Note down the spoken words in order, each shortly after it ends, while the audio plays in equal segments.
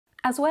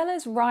As well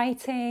as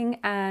writing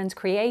and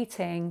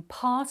creating,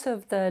 part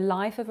of the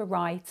life of a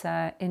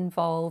writer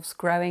involves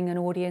growing an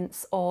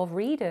audience of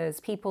readers,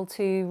 people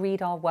to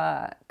read our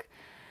work.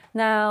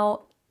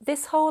 Now,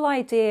 this whole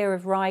idea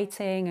of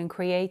writing and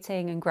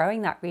creating and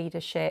growing that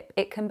readership,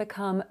 it can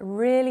become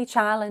really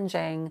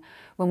challenging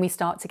when we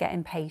start to get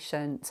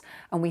impatient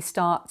and we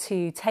start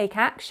to take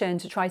action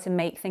to try to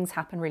make things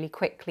happen really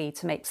quickly,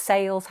 to make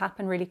sales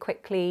happen really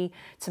quickly,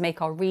 to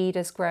make our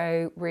readers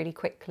grow really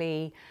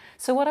quickly.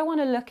 So what I want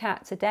to look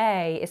at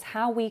today is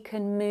how we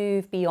can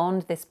move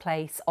beyond this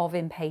place of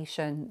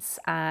impatience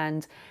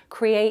and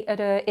create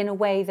in a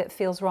way that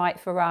feels right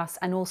for us,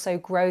 and also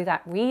grow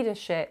that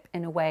readership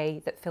in a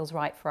way that feels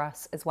right for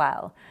us as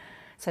well.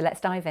 So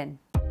let's dive in.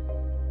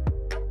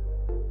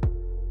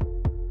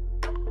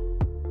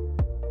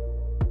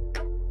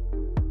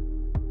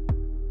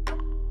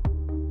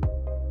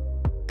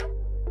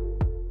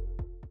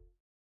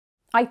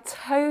 I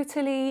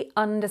totally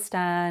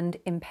understand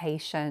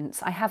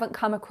impatience. I haven't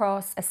come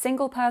across a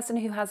single person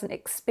who hasn't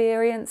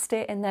experienced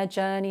it in their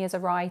journey as a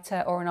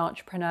writer or an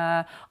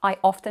entrepreneur. I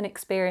often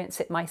experience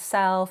it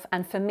myself,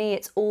 and for me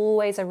it's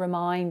always a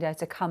reminder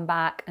to come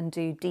back and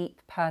do deep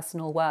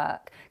personal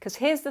work. Because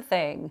here's the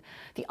thing,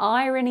 the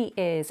irony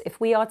is, if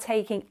we are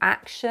taking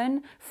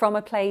action from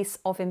a place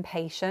of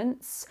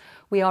impatience,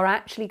 we are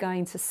actually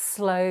going to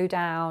slow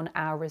down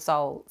our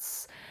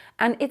results.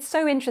 And it's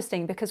so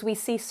interesting because we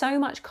see so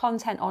much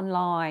content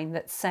online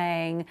that's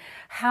saying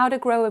how to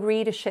grow a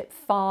readership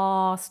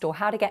fast or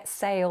how to get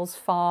sales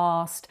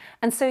fast.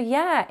 And so,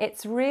 yeah,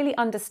 it's really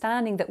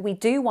understanding that we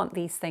do want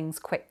these things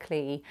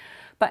quickly.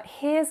 But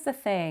here's the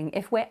thing,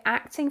 if we're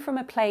acting from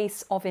a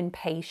place of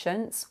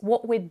impatience,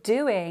 what we're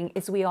doing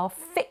is we are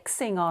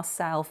fixing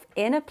ourselves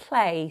in a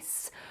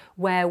place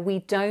where we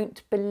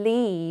don't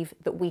believe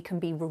that we can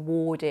be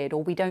rewarded,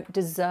 or we don't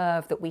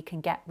deserve that we can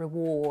get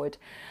reward.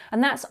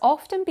 And that's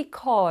often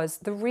because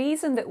the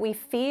reason that we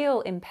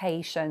feel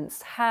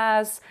impatience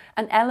has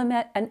an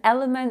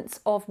element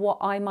of what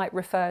I might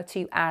refer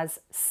to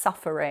as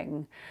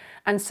suffering.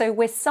 And so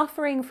we're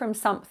suffering from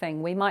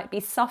something. We might be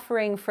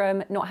suffering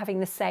from not having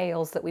the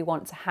sales that we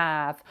want to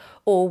have,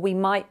 or we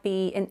might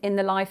be in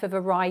the life of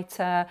a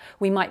writer,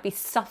 we might be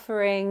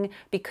suffering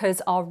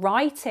because our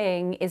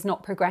writing is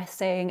not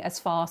progressing as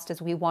fast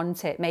as we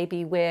want it.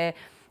 Maybe we're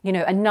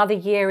another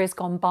year has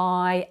gone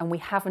by and we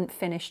haven't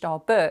finished our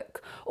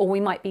book, or we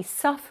might be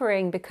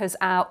suffering because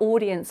our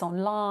audience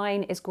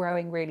online is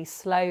growing really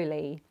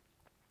slowly.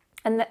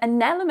 And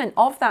an element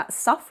of that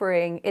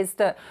suffering is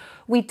that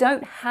we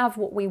don't have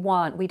what we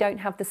want. We don't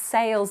have the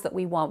sales that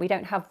we want. We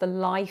don't have the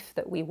life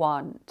that we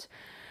want.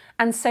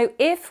 And so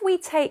if we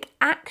take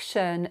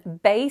action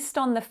based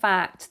on the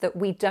fact that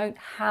we don't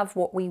have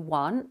what we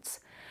want,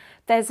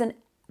 there's a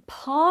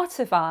part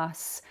of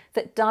us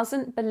that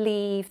doesn't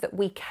believe that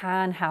we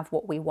can have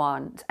what we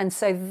want. And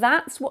so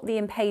that's what the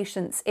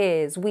impatience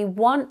is. We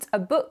want a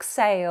book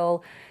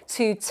sale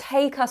to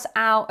take us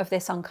out of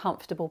this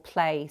uncomfortable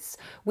place.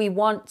 We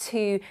want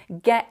to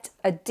get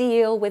a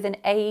deal with an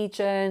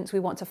agent.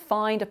 We want to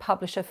find a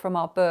publisher from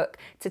our book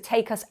to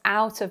take us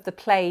out of the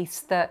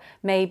place that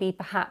maybe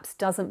perhaps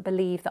doesn't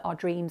believe that our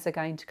dreams are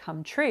going to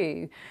come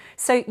true.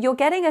 So you're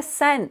getting a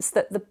sense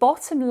that the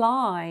bottom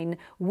line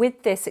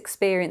with this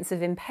experience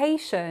of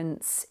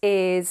impatience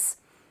is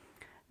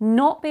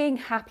not being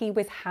happy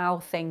with how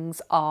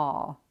things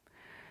are.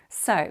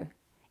 So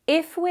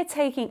if we're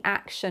taking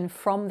action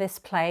from this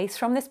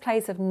place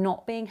of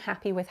not being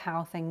happy with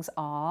how things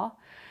are,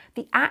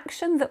 the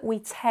action that we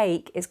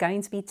take is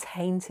going to be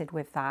tainted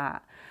with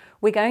that.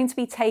 We're going to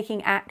be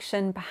taking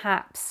action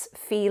perhaps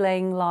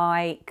feeling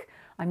like,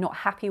 I'm not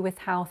happy with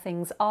how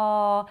things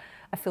are,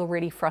 I feel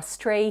really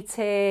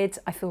frustrated,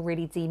 I feel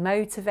really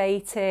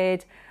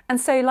demotivated. And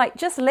so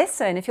just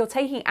listen, if you're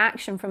taking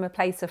action from a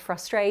place of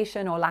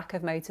frustration or lack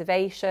of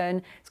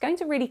motivation, it's going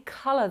to really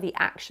color the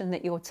action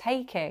that you're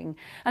taking.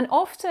 And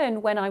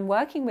often when I'm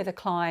working with a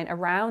client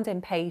around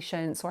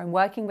impatience, or I'm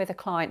working with a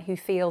client who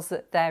feels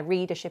that their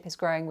readership is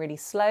growing really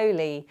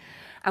slowly,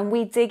 and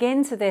we dig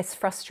into this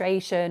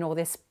frustration or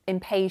this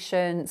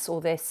impatience or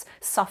this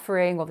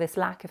suffering or this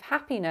lack of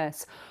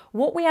happiness,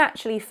 what we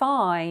actually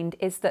find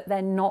is that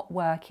they're not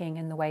working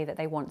in the way that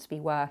they want to be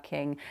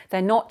working.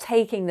 They're not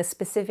taking the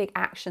specific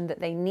action that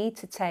they need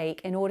to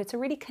take in order to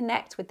really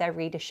connect with their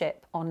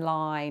readership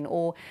online,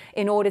 or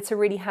in order to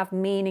really have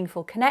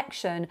meaningful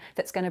connection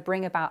that's going to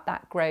bring about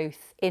that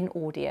growth in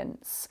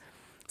audience.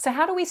 So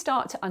how do we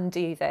start to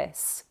undo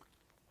this?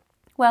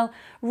 Well,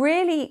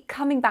 really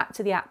coming back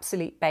to the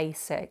absolute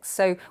basics.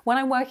 So when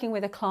I'm working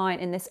with a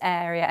client in this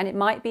area, and it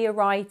might be a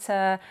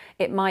writer,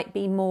 it might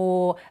be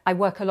more, I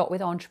work a lot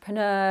with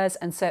entrepreneurs,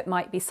 and so it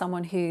might be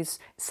someone who's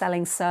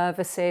selling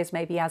services,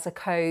 maybe as a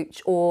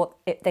coach, or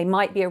they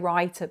might be a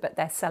writer, but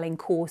they're selling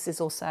courses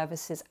or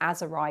services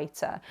as a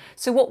writer.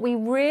 So what we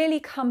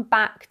really come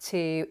back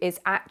to is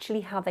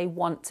actually how they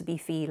want to be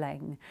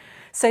feeling.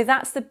 So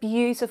that's the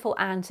beautiful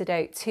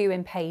antidote to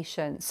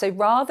impatience. So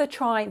rather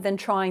than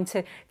trying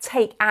to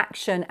take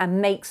action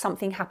and make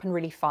something happen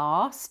really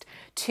fast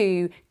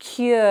to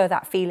cure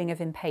that feeling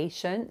of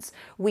impatience,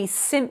 we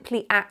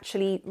simply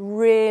actually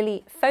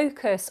really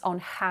focus on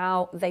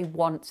how they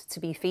want to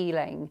be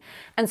feeling.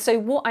 And so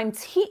what I'm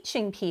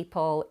teaching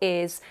people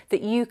is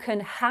that you can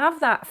have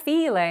that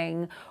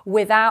feeling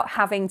without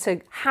having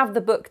to have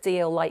the book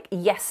deal like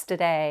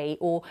yesterday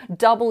or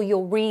double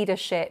your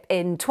readership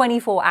in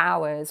 24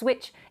 hours,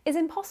 which is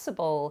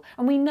impossible.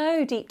 And we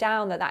know deep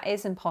down that that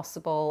is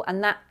impossible,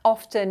 and that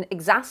often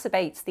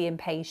exacerbates the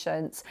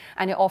impatience,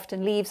 and it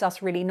often leaves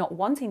us really not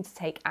wanting to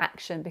take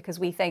action because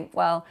we think,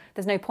 well,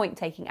 there's no point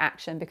taking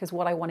action because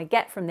what I want to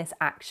get from this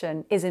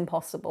action is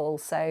impossible,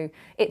 so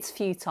it's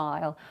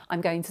futile.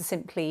 I'm going to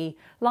simply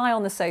lie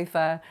on the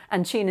sofa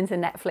and tune into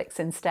Netflix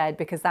instead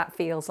because that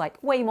feels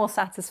like way more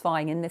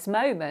satisfying in this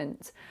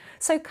moment.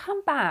 So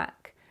come back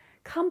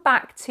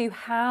to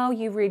how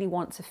you really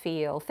want to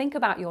feel. Think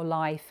about your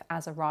life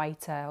as a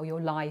writer or your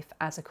life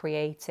as a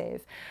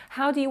creative.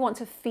 How do you want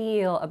to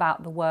feel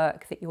about the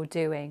work that you're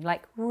doing?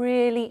 Like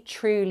really,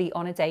 truly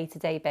on a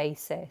day-to-day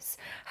basis.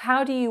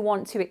 How do you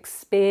want to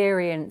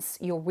experience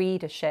your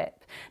readership?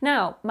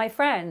 Now, my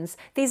friends,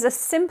 these are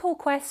simple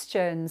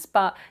questions,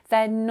 but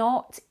they're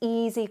not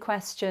easy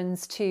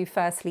questions to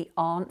firstly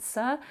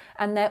answer,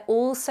 and they're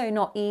also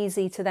not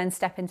easy to then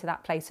step into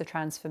that place of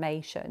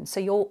transformation.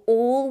 So you're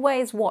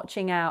always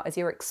watching out as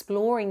you're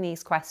exploring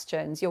these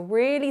questions. You're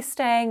really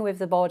staying with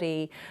the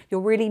body,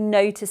 you're really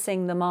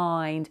noticing the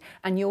mind,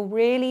 and you're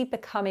really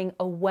becoming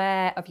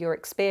aware of your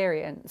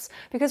experience.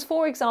 Because,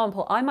 for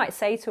example, I might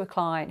say to a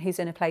client who's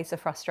in a place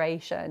of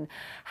frustration,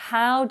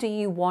 how do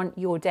you want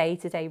your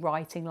day-to-day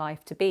writing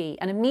life to be?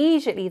 And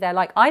immediately they're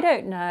like, I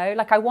don't know,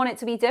 like I want it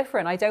to be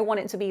different. I don't want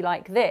it to be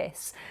like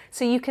this.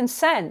 So you can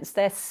sense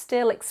they're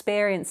still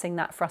experiencing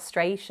that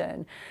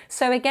frustration.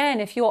 So again,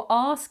 if you're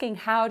asking,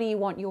 how do you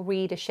want your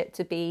readership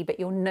to be, but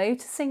you're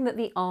noticing that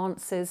the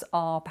answers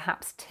are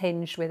perhaps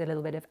tinged with a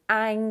little bit of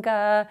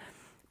anger,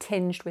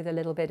 tinged with a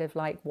little bit of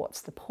like, what's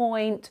the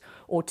point?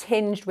 Or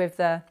tinged with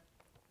the,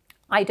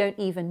 I don't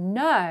even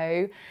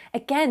know.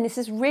 Again, this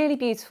is really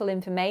beautiful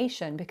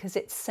information because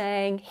it's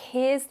saying,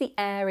 here's the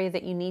area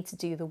that you need to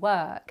do the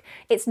work.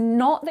 It's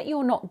not that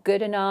you're not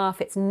good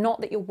enough. It's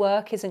not that your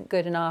work isn't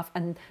good enough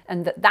and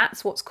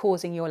that's what's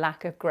causing your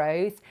lack of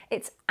growth.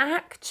 It's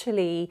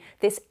actually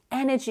this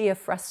energy of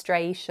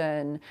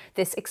frustration,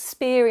 this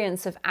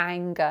experience of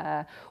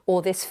anger,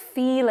 or this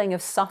feeling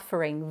of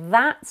suffering.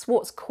 That's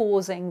what's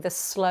causing the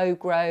slow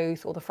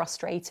growth or the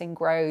frustrating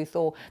growth,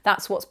 or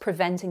that's what's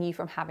preventing you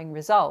from having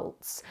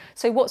results.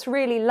 So what's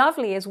really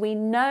lovely is we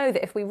know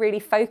that if we really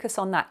focus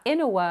on that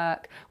inner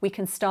work, we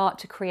can start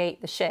to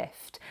create the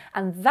shift.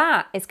 And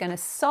that is going to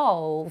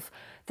solve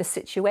the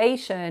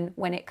situation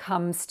when it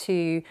comes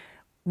to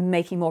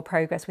making more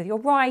progress with your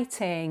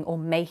writing or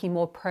making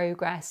more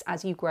progress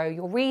as you grow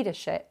your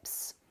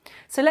readerships.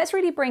 So let's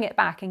really bring it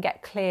back and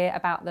get clear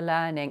about the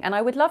learning. And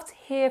I would love to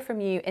hear from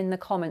you in the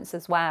comments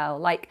as well.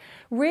 Like,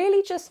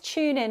 really just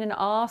tune in and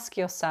ask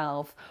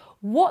yourself,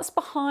 what's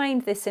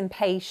behind this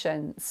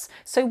impatience?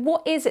 So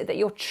what is it that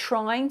you're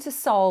trying to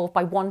solve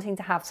by wanting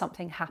to have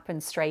something happen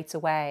straight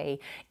away?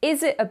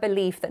 Is it a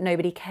belief that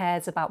nobody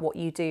cares about what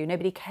you do?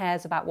 Nobody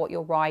cares about what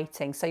you're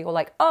writing. So you're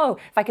like, oh,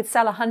 if I could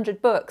sell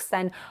 100 books,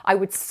 then I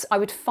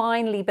would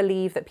finally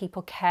believe that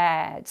people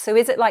cared. So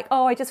is it like,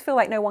 oh, I just feel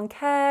like no one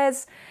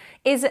cares?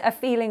 Is it a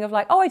feeling of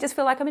like, oh, I just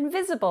feel like I'm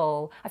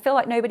invisible. I feel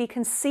like nobody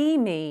can see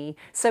me.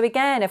 So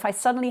again, if I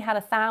suddenly had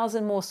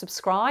 1,000 more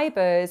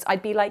subscribers,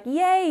 I'd be like,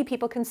 yay,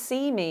 people can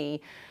see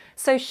me.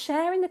 So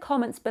share in the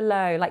comments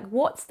below, like,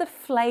 what's the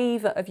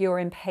flavor of your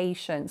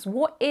impatience?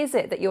 What is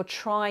it that you're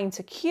trying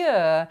to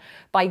cure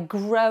by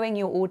growing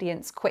your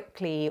audience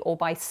quickly, or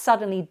by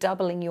suddenly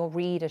doubling your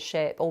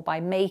readership, or by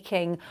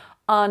making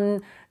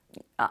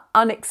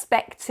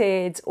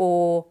unexpected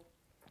or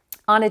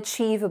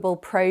unachievable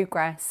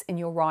progress in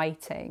your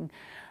writing?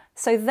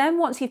 So then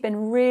once you've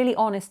been really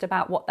honest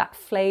about what that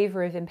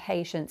flavor of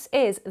impatience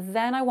is,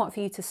 then I want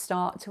for you to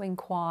start to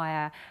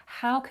inquire,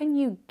 how can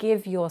you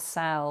give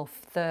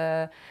yourself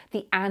the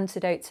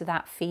antidote to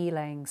that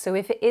feeling? So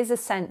if it is a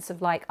sense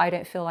of like, I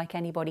don't feel like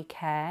anybody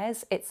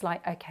cares, it's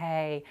like,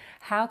 okay,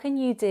 how can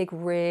you dig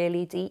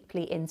really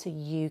deeply into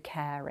you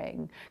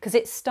caring? Because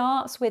it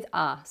starts with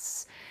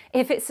us.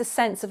 If it's a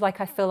sense of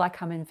like, I feel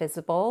like I'm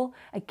invisible,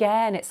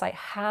 again, it's like,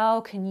 how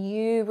can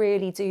you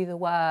really do the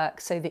work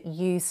so that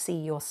you see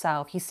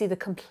yourself, you see the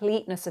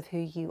completeness of who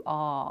you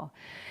are?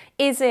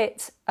 Is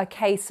it a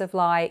case of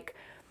like,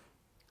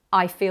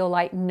 I feel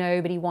like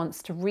nobody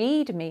wants to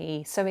read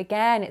me. So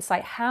again, it's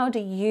like, how do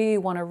you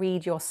want to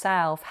read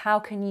yourself? How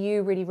can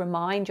you really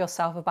remind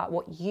yourself about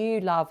what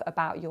you love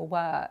about your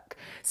work?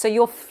 So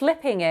you're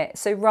flipping it.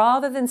 So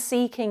rather than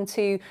seeking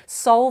to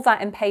solve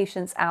that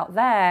impatience out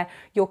there,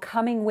 you're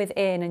coming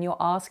within and you're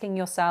asking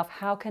yourself,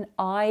 how can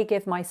I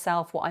give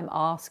myself what I'm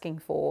asking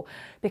for?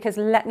 Because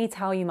let me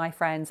tell you, my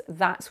friends,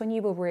 that's when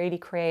you will really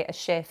create a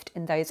shift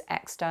in those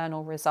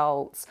external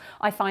results.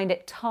 I find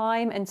it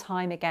time and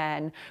time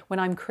again when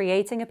I'm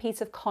creating a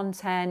piece of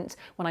content,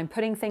 when I'm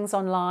putting things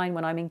online,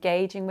 when I'm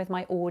engaging with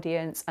my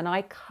audience, and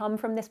I come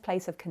from this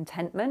place of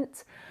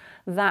contentment,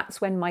 that's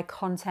when my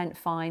content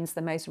finds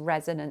the most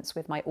resonance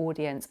with my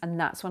audience. And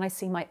that's when I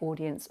see my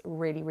audience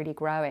really, really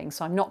growing.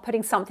 So I'm not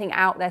putting something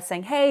out there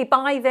saying, hey,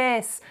 buy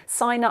this,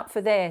 sign up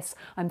for this.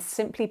 I'm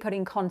simply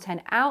putting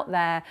content out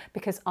there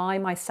because I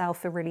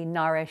myself feel really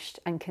nourished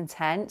and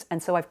content.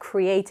 And so I've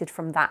created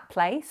from that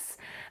place,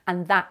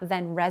 and that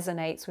then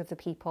resonates with the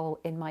people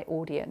in my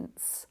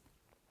audience.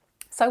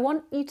 So I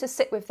want you to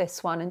sit with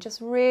this one and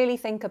just really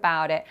think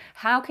about it.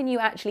 How can you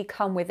actually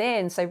come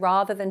within? So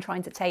rather than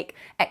trying to take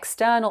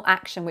external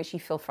action, which you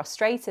feel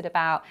frustrated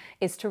about,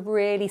 is to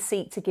really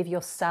seek to give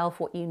yourself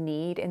what you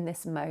need in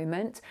this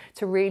moment,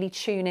 to really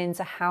tune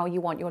into how you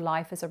want your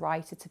life as a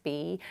writer to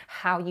be,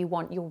 how you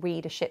want your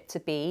readership to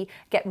be.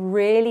 Get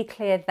really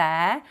clear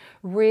there,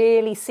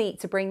 really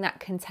seek to bring that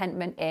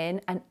contentment in,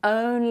 and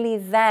only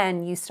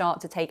then you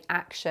start to take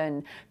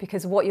action,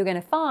 because what you're going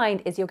to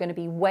find is you're going to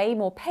be way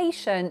more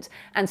patient.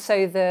 And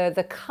so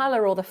the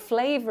color or the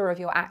flavor of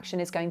your action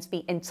is going to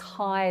be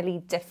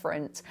entirely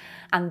different.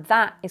 And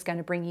that is going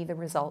to bring you the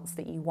results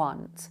that you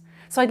want.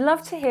 So I'd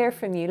love to hear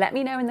from you. Let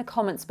me know in the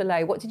comments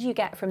below, what did you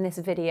get from this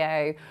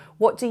video?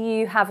 What do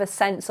you have a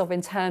sense of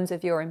in terms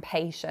of your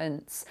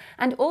impatience?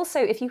 And also,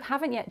 if you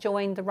haven't yet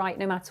joined the Write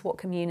No Matter What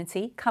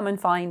community, come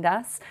and find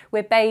us.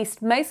 We're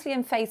based mostly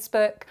on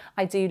Facebook.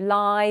 I do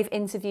live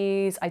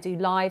interviews, I do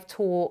live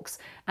talks,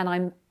 and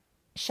I'm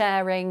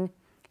sharing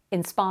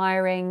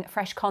inspiring,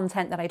 fresh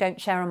content that I don't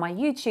share on my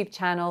YouTube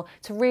channel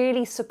to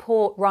really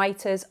support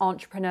writers,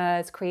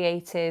 entrepreneurs,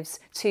 creatives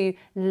to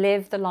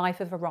live the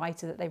life of a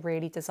writer that they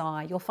really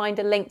desire. You'll find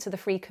a link to the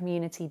free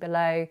community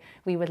below.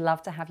 We would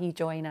love to have you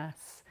join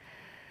us.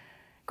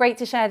 Great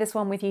to share this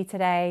one with you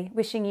today.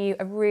 Wishing you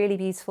a really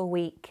beautiful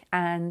week,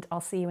 and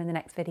I'll see you in the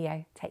next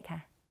video. Take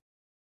care.